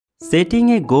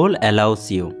Setting a goal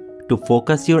allows you to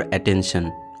focus your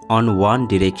attention on one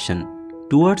direction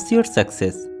towards your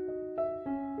success.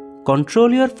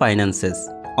 Control your finances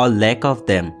or lack of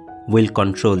them will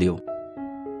control you.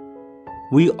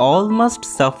 We all must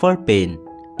suffer pain,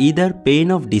 either pain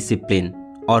of discipline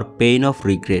or pain of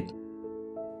regret.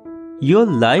 Your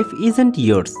life isn't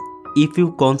yours if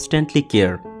you constantly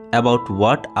care about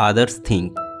what others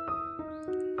think.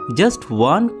 Just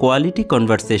one quality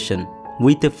conversation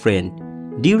with a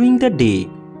friend during the day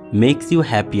makes you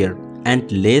happier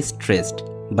and less stressed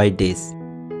by days.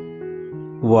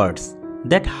 Words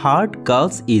that hurt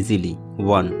girls easily.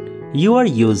 1. You are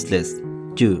useless.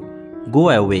 2.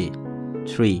 Go away.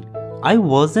 3. I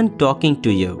wasn't talking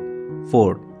to you.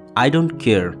 4. I don't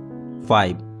care.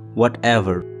 5.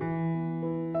 Whatever.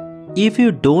 If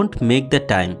you don't make the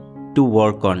time to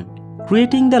work on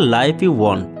creating the life you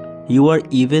want, you are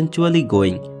eventually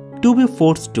going to be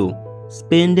forced to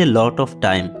spend a lot of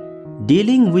time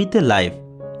dealing with a life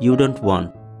you don't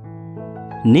want.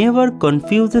 Never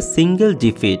confuse a single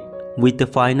defeat with a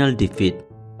final defeat.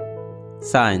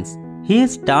 Signs he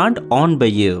is turned on by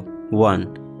you.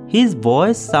 1. His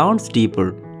voice sounds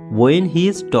deeper when he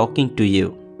is talking to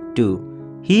you.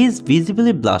 2. He is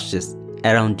visibly blushes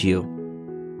around you.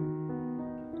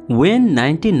 When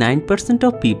 99%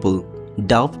 of people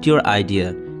doubt your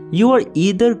idea, you are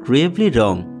either gravely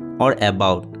wrong or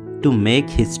about to make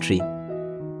history.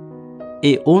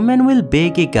 A woman will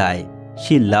beg a guy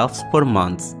she loves for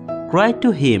months, cry to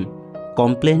him,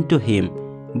 complain to him,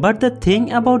 but the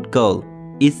thing about girl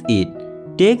is it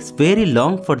takes very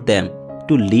long for them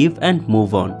to leave and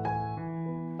move on.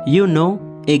 You know,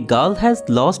 a girl has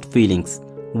lost feelings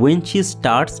when she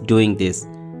starts doing this,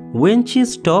 when she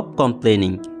stops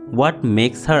complaining what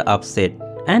makes her upset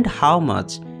and how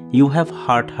much you have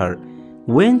hurt her,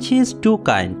 when she is too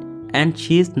kind and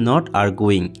she is not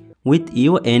arguing with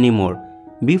you anymore.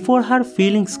 Before her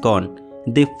feelings gone,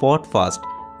 they fought fast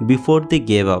before they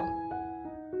gave up.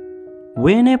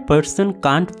 When a person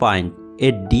can't find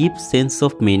a deep sense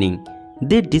of meaning,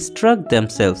 they distract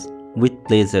themselves with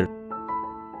pleasure.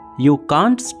 You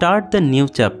can't start the new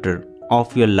chapter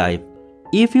of your life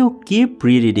if you keep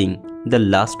rereading the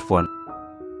last one.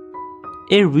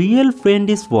 A real friend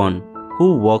is one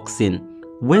who walks in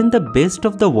when the best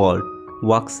of the world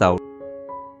walks out.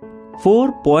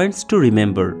 4 points to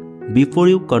remember before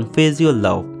you confess your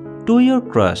love to your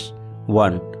crush.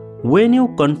 1. When you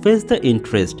confess the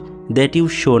interest that you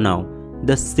show now,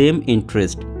 the same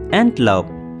interest and love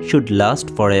should last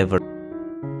forever.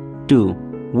 2.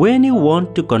 When you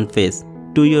want to confess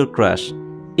to your crush,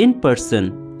 in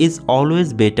person is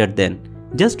always better than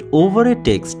just over a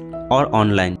text or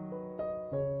online.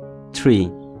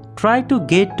 3. Try to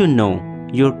get to know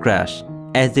your crush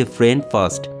as a friend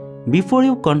first before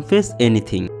you confess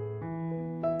anything.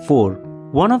 4.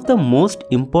 One of the most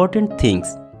important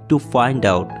things to find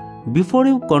out before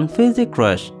you confess a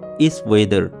crush is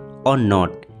whether or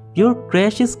not your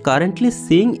crush is currently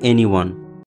seeing anyone